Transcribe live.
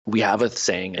We have a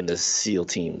saying in the SEAL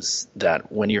teams that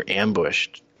when you're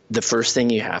ambushed, the first thing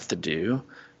you have to do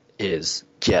is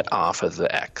get off of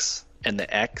the X. And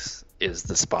the X is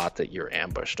the spot that you're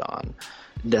ambushed on.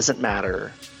 It doesn't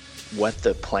matter what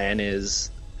the plan is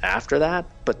after that,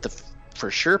 but the for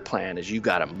sure plan is you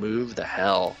got to move the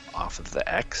hell off of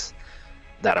the X.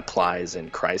 That applies in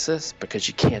crisis because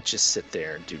you can't just sit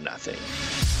there and do nothing.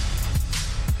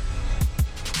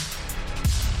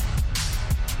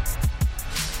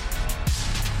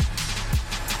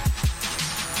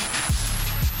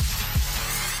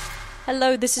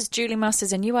 Hello, this is Julie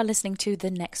Masters, and you are listening to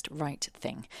The Next Right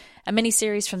Thing, a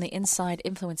mini-series from the Inside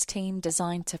Influence team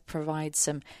designed to provide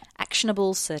some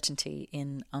actionable certainty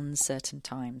in uncertain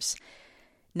times.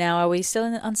 Now, are we still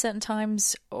in uncertain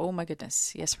times? Oh my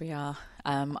goodness, yes we are.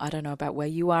 I don't know about where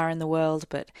you are in the world,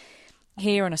 but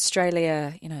here in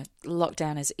Australia,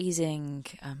 lockdown is easing,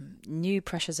 new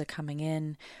pressures are coming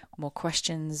in, more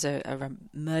questions are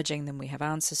emerging than we have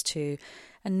answers to,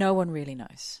 and no one really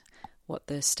knows what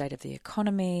the state of the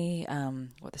economy,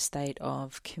 what the state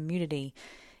of community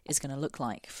is going to look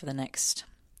like for the next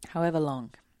however long.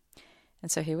 And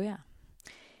so here we are.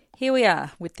 Here we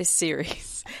are with this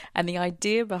series. And the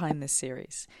idea behind this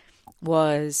series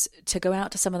was to go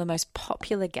out to some of the most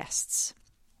popular guests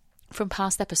from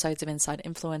past episodes of Inside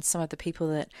Influence, some of the people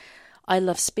that I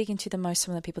love speaking to the most,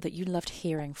 some of the people that you loved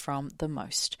hearing from the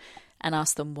most, and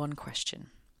ask them one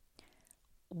question.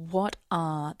 What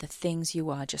are the things you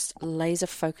are just laser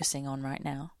focusing on right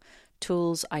now?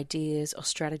 Tools, ideas, or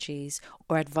strategies,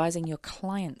 or advising your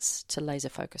clients to laser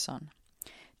focus on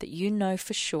that you know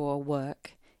for sure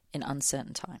work in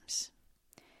uncertain times?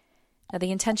 Now,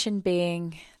 the intention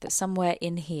being that somewhere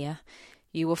in here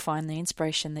you will find the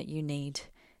inspiration that you need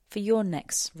for your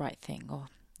next right thing or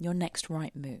your next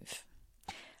right move.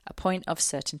 A point of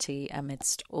certainty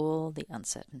amidst all the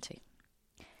uncertainty.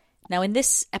 Now, in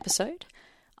this episode,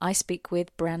 I speak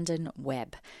with Brandon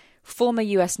Webb, former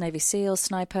US Navy SEAL,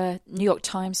 sniper, New York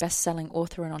Times best-selling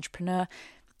author and entrepreneur.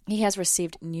 He has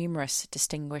received numerous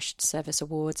distinguished service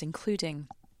awards, including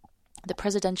the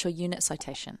Presidential Unit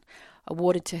Citation,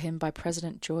 awarded to him by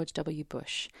President George W.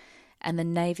 Bush, and the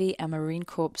Navy and Marine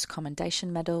Corps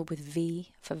Commendation Medal with V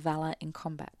for Valor in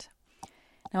Combat.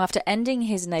 Now, after ending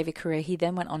his Navy career, he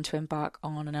then went on to embark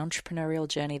on an entrepreneurial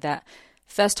journey that,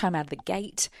 first time out of the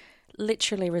gate,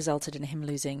 literally resulted in him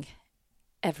losing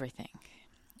everything,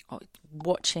 or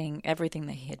watching everything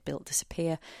that he had built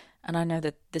disappear. And I know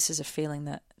that this is a feeling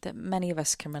that many of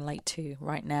us can relate to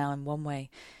right now in one way,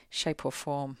 shape or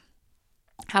form.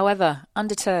 However,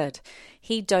 undeterred,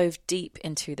 he dove deep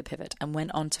into the pivot and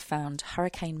went on to found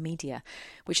Hurricane Media,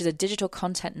 which is a digital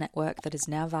content network that is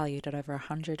now valued at over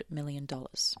 $100 million.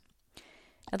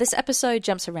 Now, this episode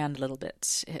jumps around a little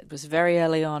bit. It was very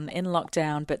early on in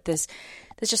lockdown, but there's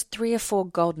just 3 or 4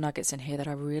 gold nuggets in here that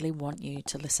I really want you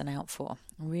to listen out for.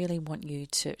 I really want you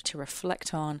to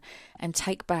reflect on and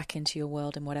take back into your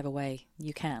world in whatever way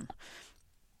you can.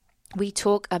 We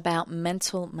talk about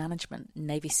mental management,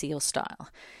 Navy SEAL style,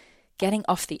 getting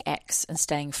off the X and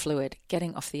staying fluid,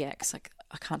 getting off the X. Like,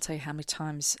 I can't tell you how many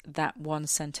times that one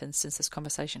sentence since this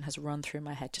conversation has run through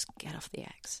my head. Just get off the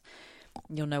X.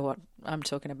 You'll know what I'm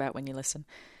talking about when you listen.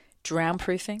 Drown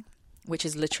proofing, which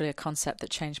is literally a concept that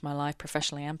changed my life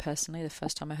professionally and personally the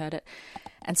first time I heard it.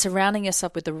 And surrounding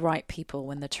yourself with the right people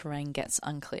when the terrain gets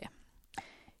unclear.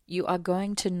 You are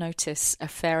going to notice a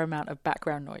fair amount of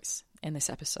background noise in this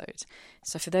episode.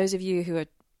 So for those of you who are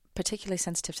particularly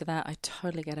sensitive to that, I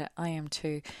totally get it. I am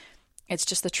too. It's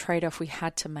just the trade-off we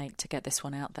had to make to get this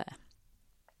one out there.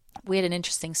 We had an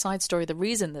interesting side story. The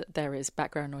reason that there is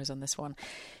background noise on this one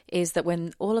is that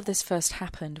when all of this first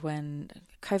happened, when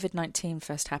COVID-19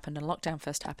 first happened and lockdown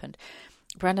first happened,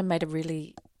 Brandon made a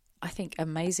really, I think,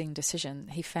 amazing decision.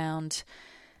 He found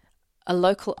a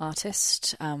local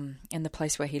artist in the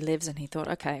place where he lives, and he thought,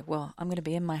 okay, well, I'm going to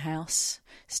be in my house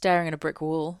staring at a brick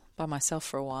wall by myself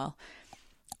for a while.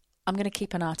 I'm going to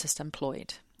keep an artist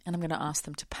employed, and I'm going to ask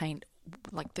them to paint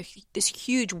like this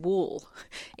huge wall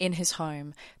in his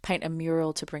home, paint a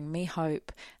mural to bring me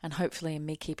hope, and hopefully in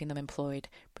me keeping them employed,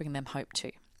 bring them hope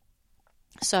too.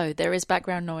 So there is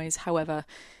background noise. However,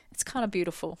 it's kind of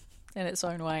beautiful in its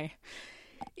own way.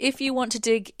 If you want to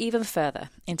dig even further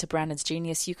into Brandon's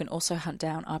genius, you can also hunt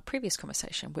down our previous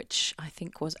conversation, which I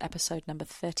think was episode number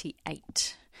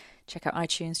 38. Check out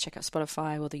iTunes, check out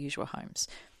Spotify, or the usual homes.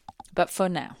 But for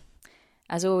now,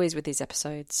 as always with these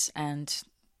episodes, and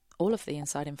all of the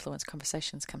Inside Influence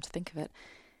conversations, come to think of it,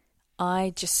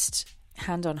 I just,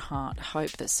 hand on heart,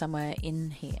 hope that somewhere in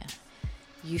here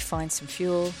you find some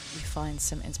fuel, you find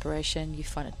some inspiration, you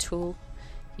find a tool,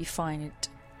 you find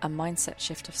a mindset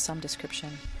shift of some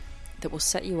description, that will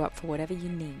set you up for whatever you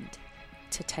need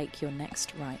to take your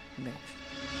next right move.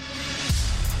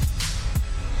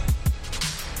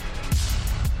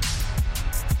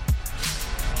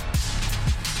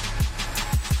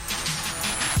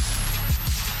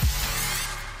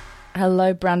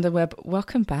 Hello, Brandon Webb.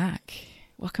 Welcome back.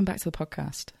 Welcome back to the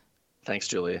podcast. Thanks,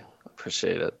 Julie.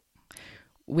 Appreciate it.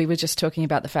 We were just talking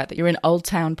about the fact that you're in Old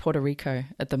Town, Puerto Rico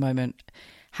at the moment,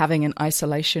 having an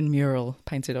isolation mural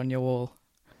painted on your wall.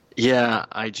 Yeah,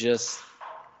 I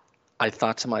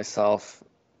thought to myself,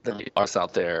 there's artists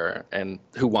out there and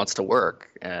who wants to work,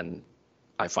 and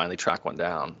I finally tracked one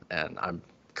down, and I'm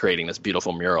creating this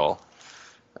beautiful mural.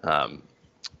 And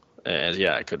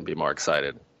yeah, I couldn't be more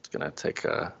excited. It's gonna take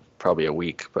probably a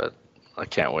week, but I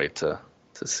can't wait to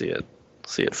see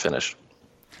it finished.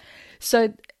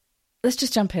 So let's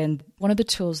just jump in. One of the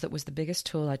tools that was the biggest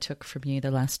tool I took from you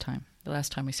the last time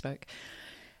we spoke,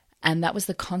 and that was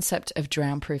the concept of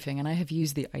drown proofing. And I have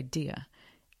used the idea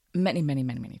many, many,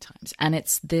 many, many times. And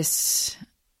it's this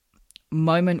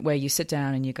moment where you sit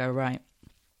down and you go, right,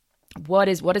 what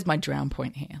is my drown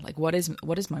point here? Like, what is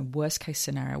my worst case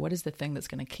scenario? What is the thing that's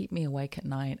going to keep me awake at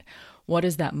night? What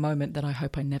is that moment that I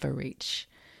hope I never reach?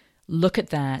 Look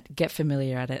at that, get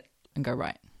familiar at it, and go,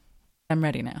 right, I'm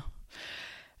ready now.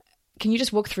 Can you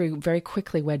just walk through very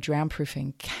quickly where drown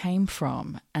proofing came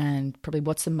from, and probably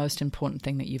what's the most important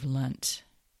thing that you've learnt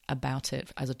about it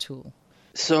as a tool?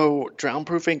 So drown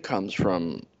proofing comes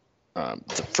from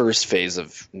the first phase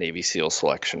of Navy SEAL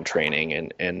selection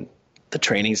training, and the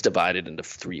training's divided into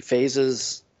 3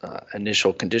 phases: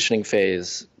 initial conditioning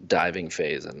phase, diving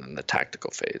phase, and then the tactical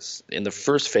phase. In the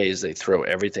first phase, they throw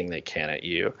everything they can at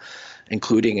you,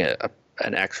 including an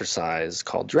exercise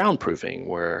called drown proofing,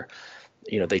 where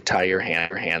they tie your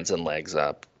hands and legs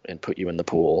up and put you in the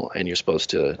pool, and you're supposed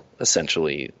to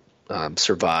essentially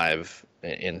survive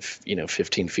in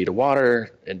 15 feet of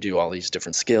water and do all these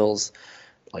different skills,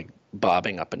 like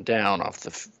bobbing up and down off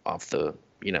the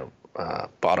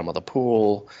bottom of the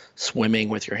pool, swimming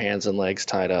with your hands and legs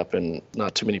tied up, and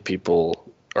not too many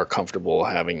people are comfortable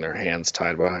having their hands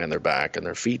tied behind their back and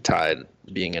their feet tied,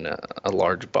 being in a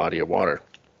large body of water.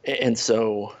 And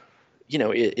so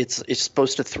it's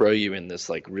supposed to throw you in this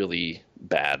like really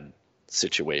bad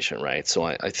situation, right? So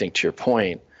I think to your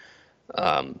point,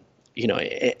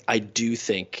 I do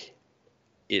think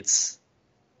it's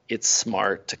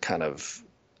smart to kind of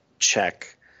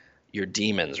check your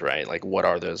demons, right? Like, what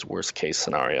are those worst case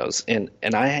scenarios? And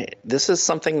this is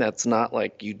something that's not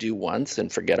like you do once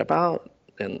and forget about,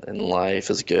 and life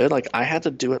is good. Like, I had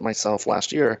to do it myself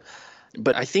last year,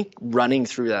 but I think running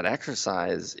through that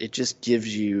exercise, it just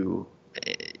gives you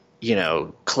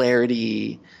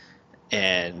clarity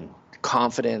and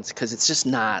confidence, because it's just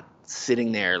not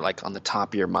sitting there like on the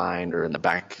top of your mind or in the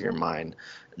back of your mind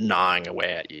gnawing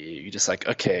away at you. You're just like,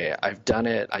 okay, I've done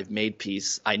it. I've made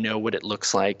peace. I know what it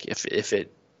looks like if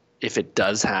it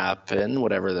does happen,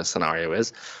 whatever the scenario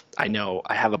is. I know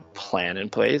I have a plan in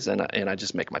place, and I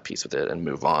just make my peace with it and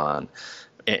move on.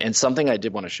 And something I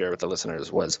did want to share with the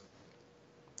listeners was,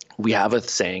 we have a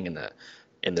saying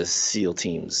in the SEAL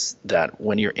teams that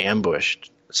when you're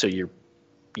ambushed, so you're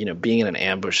being in an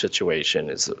ambush situation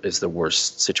is the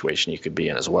worst situation you could be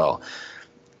in as well.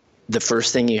 The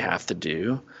first thing you have to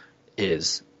do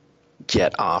is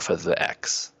get off of the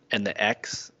X, and the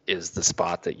X is the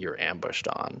spot that you're ambushed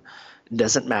on. It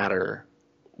doesn't matter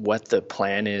what the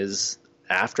plan is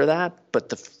after that, but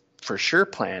the for sure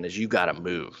plan is you got to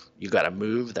move. You got to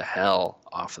move the hell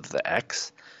off of the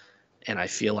X, and I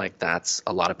feel like that's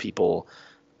a lot of people.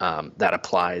 That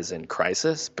applies in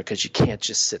crisis, because you can't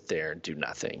just sit there and do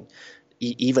nothing.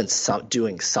 Even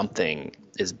doing something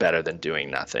is better than doing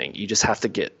nothing. You just have to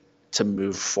get to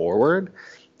move forward,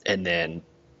 and then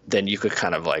you could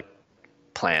kind of like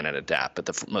plan and adapt. But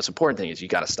the most important thing is you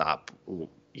got to stop,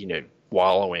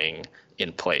 wallowing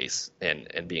in place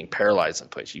and being paralyzed in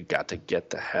place. You got to get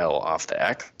the hell off the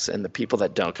X, and the people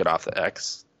that don't get off the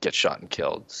X get shot and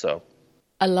killed. So.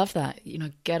 I love that.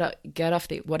 Get off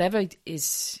the whatever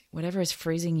is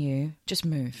freezing you. Just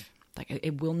move. Like,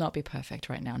 it will not be perfect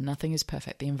right now. Nothing is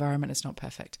perfect. The environment is not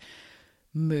perfect.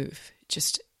 Move.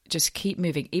 Just keep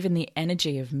moving. Even the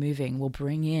energy of moving will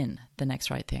bring in the next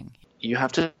right thing. You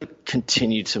have to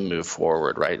continue to move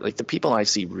forward, right? Like, the people I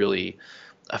see really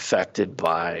affected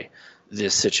by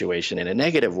this situation in a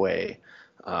negative way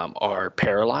are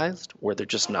paralyzed, where they're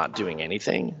just not doing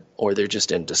anything, or they're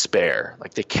just in despair.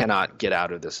 Like, they cannot get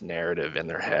out of this narrative in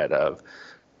their head of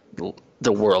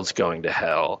the world's going to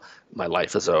hell, my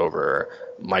life is over,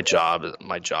 my job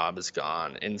is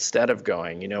gone. Instead of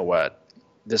going, you know what,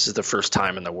 this is the first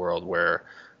time in the world where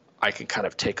I can kind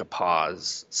of take a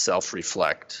pause,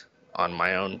 self-reflect, on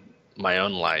my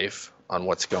own life, on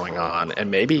what's going on,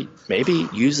 and maybe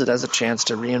use it as a chance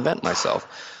to reinvent myself.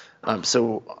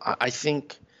 So I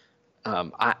think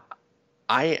I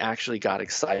actually got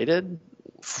excited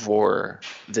for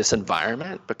this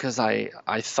environment because I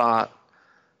thought,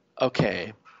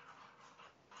 okay,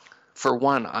 for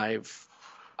one, I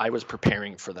was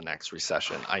preparing for the next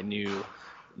recession. I knew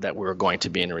that we were going to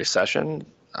be in a recession.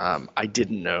 I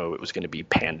didn't know it was going to be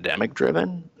pandemic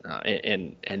driven,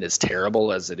 and as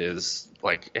terrible as it is,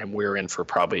 and we're in for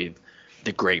probably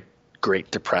the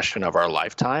Great Depression of our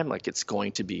lifetime. Like, it's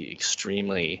going to be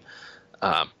extremely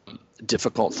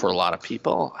difficult for a lot of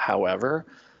people. However,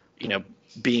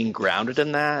 being grounded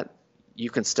in that, you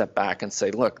can step back and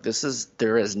say, look,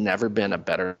 there has never been a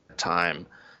better time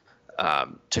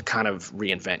to kind of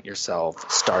reinvent yourself,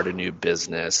 start a new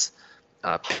business,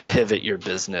 pivot your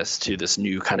business to this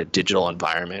new kind of digital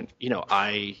environment.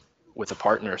 I, with a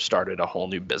partner, started a whole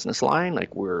new business line.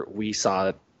 Like, we saw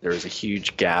that there's a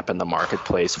huge gap in the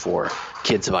marketplace for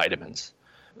kids' vitamins.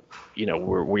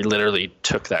 We literally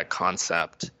took that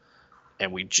concept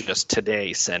and we just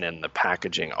today sent in the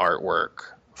packaging artwork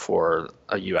for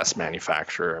a U.S.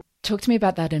 manufacturer. Talk to me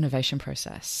about that innovation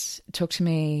process. Talk to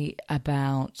me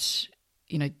about,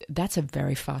 that's a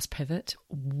very fast pivot,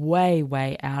 way,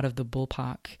 way out of the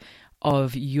ballpark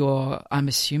of your, I'm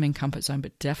assuming, comfort zone,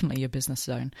 but definitely your business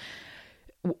zone.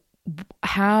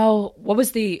 What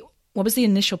was the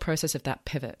initial process of that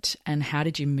pivot, and how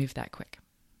did you move that quick?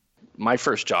 My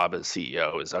first job as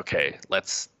CEO is, okay,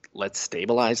 let's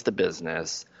stabilize the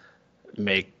business,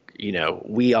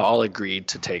 we all agreed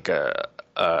to take a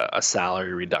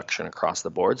salary reduction across the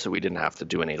board, so we didn't have to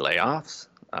do any layoffs.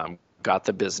 Got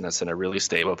the business in a really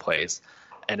stable place.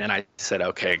 And then I said,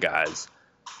 okay, guys,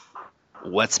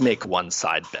 let's make one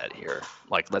side bet here.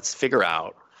 Like, let's figure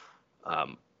out,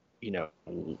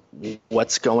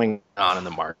 what's going on in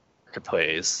the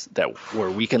marketplace where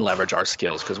we can leverage our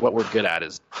skills, because what we're good at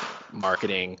is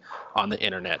marketing on the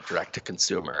internet, direct to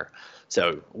consumer.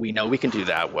 So we know we can do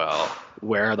that well.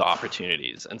 Where are the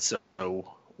opportunities? And so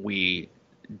it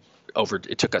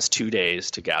took us 2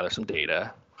 days to gather some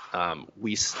data.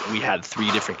 We had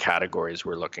 3 different categories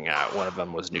we're looking at. One of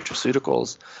them was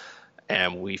nutraceuticals,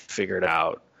 and we figured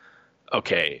out,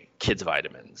 okay, kids'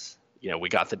 vitamins. We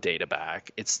got the data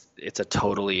back. It's a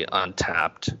totally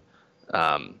untapped.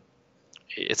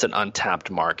 It's an untapped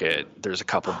market. There's a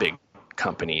couple big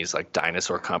companies, like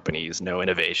dinosaur companies, no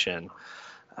innovation.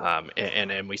 And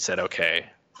then we said, okay,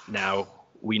 now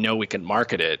we know we can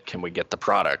market it. Can we get the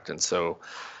product? And so,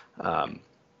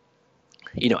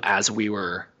 as we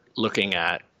were looking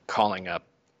at calling up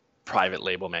private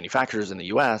label manufacturers in the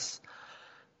U.S.,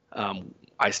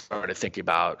 I started thinking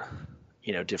about,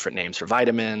 different names for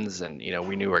vitamins, and,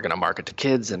 we knew we were going to market to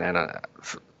kids. And then, I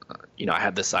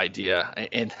had this idea,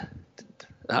 and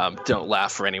don't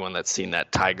laugh for anyone that's seen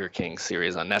that Tiger King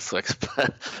series on Netflix,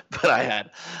 but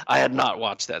I had not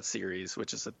watched that series,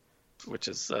 which is a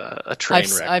train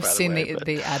wreck. I've seen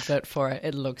the advert for it.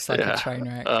 It looks like a train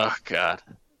wreck. Oh God.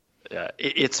 Yeah,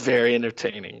 it's very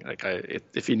entertaining.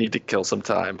 If you need to kill some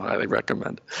time, I highly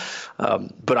recommend.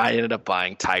 But I ended up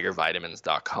buying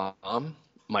tigervitamins.com.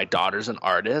 My daughter's an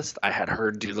artist. I had her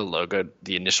do the logo,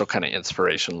 the initial kind of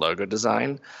inspiration logo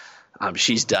design.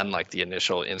 She's done the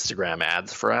initial Instagram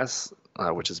ads for us,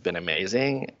 which has been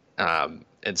amazing. And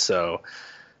so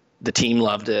the team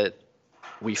loved it.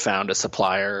 We found a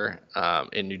supplier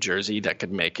in New Jersey that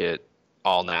could make it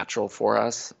all natural for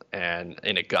us and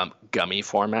in a gummy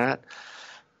format.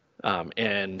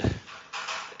 And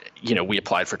we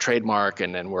applied for trademark,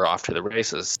 and then we're off to the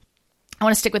races. I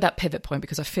want to stick with that pivot point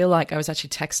because I feel like I was actually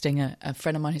texting a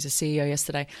friend of mine who's a CEO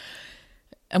yesterday,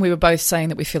 and we were both saying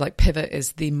that we feel like pivot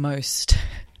is the most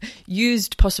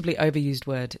used, possibly overused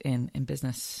word in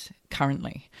business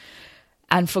currently,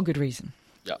 and for good reason.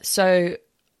 Yeah. So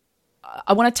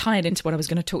I want to tie it into what I was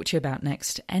going to talk to you about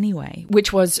next anyway,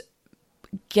 which was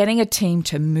getting a team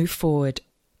to move forward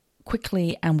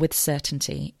quickly and with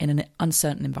certainty in an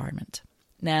uncertain environment.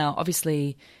 Now,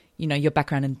 obviously, your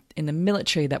background in the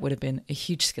military, that would have been a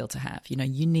huge skill to have.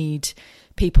 You need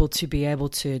people to be able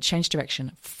to change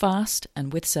direction fast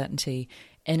and with certainty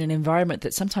in an environment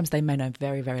that sometimes they may know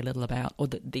very, very little about, or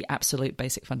the absolute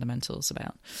basic fundamentals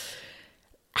about.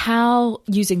 How,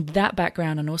 using that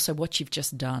background and also what you've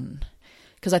just done,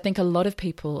 because I think a lot of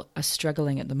people are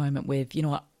struggling at the moment with,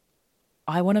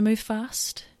 I want to move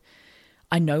fast.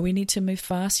 I know we need to move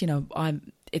fast.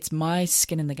 It's my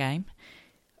skin in the game.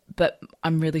 But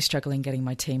I'm really struggling getting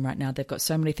my team right now. They've got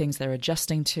so many things they're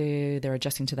adjusting to. They're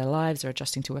adjusting to their lives. They're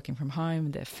adjusting to working from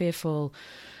home. They're fearful.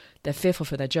 They're fearful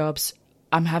for their jobs.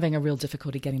 I'm having a real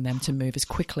difficulty getting them to move as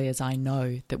quickly as I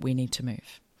know that we need to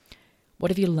move. What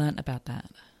have you learnt about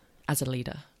that as a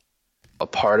leader? A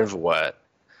part of what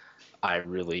I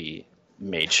really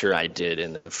made sure I did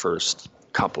in the first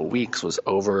couple weeks was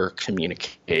over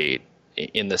communicate,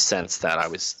 in the sense that I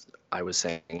was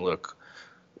saying, look,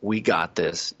 we got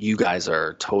this. You guys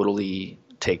are totally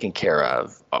taken care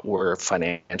of. We're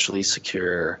financially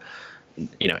secure.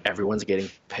 Everyone's getting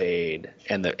paid,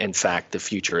 and in fact, the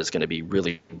future is going to be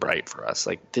really bright for us.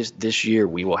 Like this year,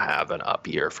 we will have an up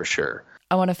year for sure.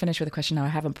 I want to finish with a question now. I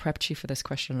haven't prepped you for this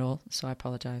question at all, so I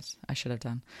apologize. I should have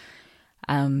done.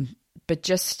 But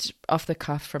just off the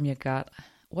cuff from your gut,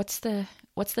 what's the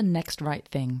next right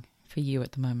thing for you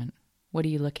at the moment? What are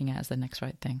you looking at as the next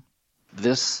right thing?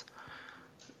 This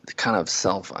kind of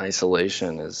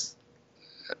self-isolation is,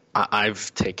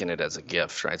 I've taken it as a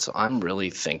gift, right? So I'm really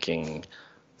thinking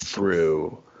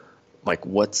through, like,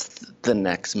 what's the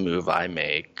next move I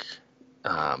make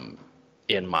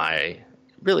in my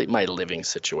living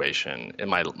situation, in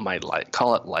my life,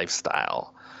 call it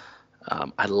lifestyle.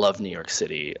 I love New York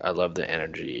City. I love the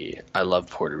energy. I love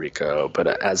Puerto Rico.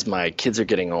 But as my kids are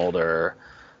getting older,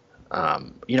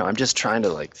 I'm just trying to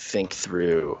like think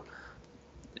through,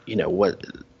 what's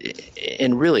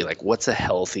a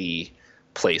healthy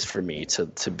place for me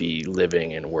to be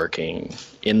living and working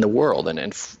in the world.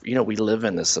 And we live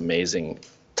in this amazing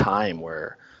time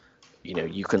where,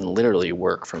 you can literally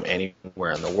work from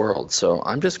anywhere in the world. So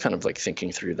I'm just kind of like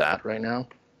thinking through that right now.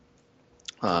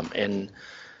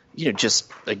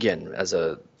 Just again, as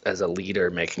a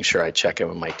leader, making sure I check in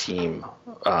with my team,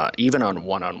 even on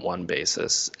one-on-one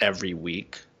basis every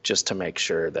week, just to make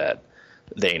sure that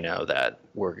they know that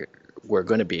we're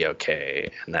going to be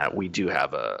okay and that we do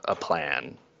have a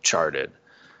plan charted.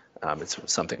 It's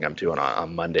something I'm doing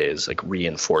on Mondays, like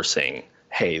reinforcing,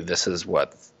 hey, this is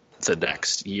what the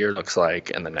next year looks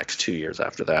like and the next 2 years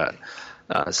after that.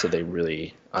 So they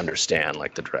really understand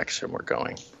like the direction we're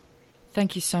going.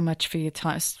 Thank you so much for your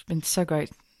time. It's been so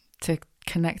great to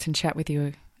connect and chat with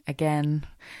you again.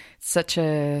 Such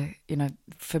a,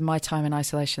 for my time in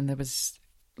isolation, there was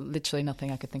literally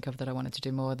nothing I could think of that I wanted to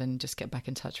do more than just get back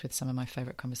in touch with some of my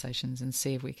favorite conversations and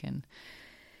see if we can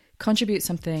contribute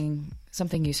something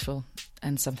useful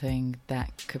and something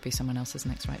that could be someone else's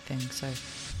next right thing. So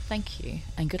thank you,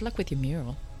 and good luck with your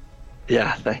mural.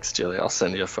 Yeah, thanks, Julie. I'll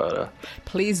send you a photo.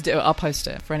 Please do. I'll post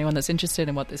it. For anyone that's interested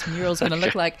in what this mural is going to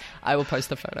look like, I will post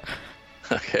the photo.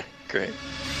 Okay, great.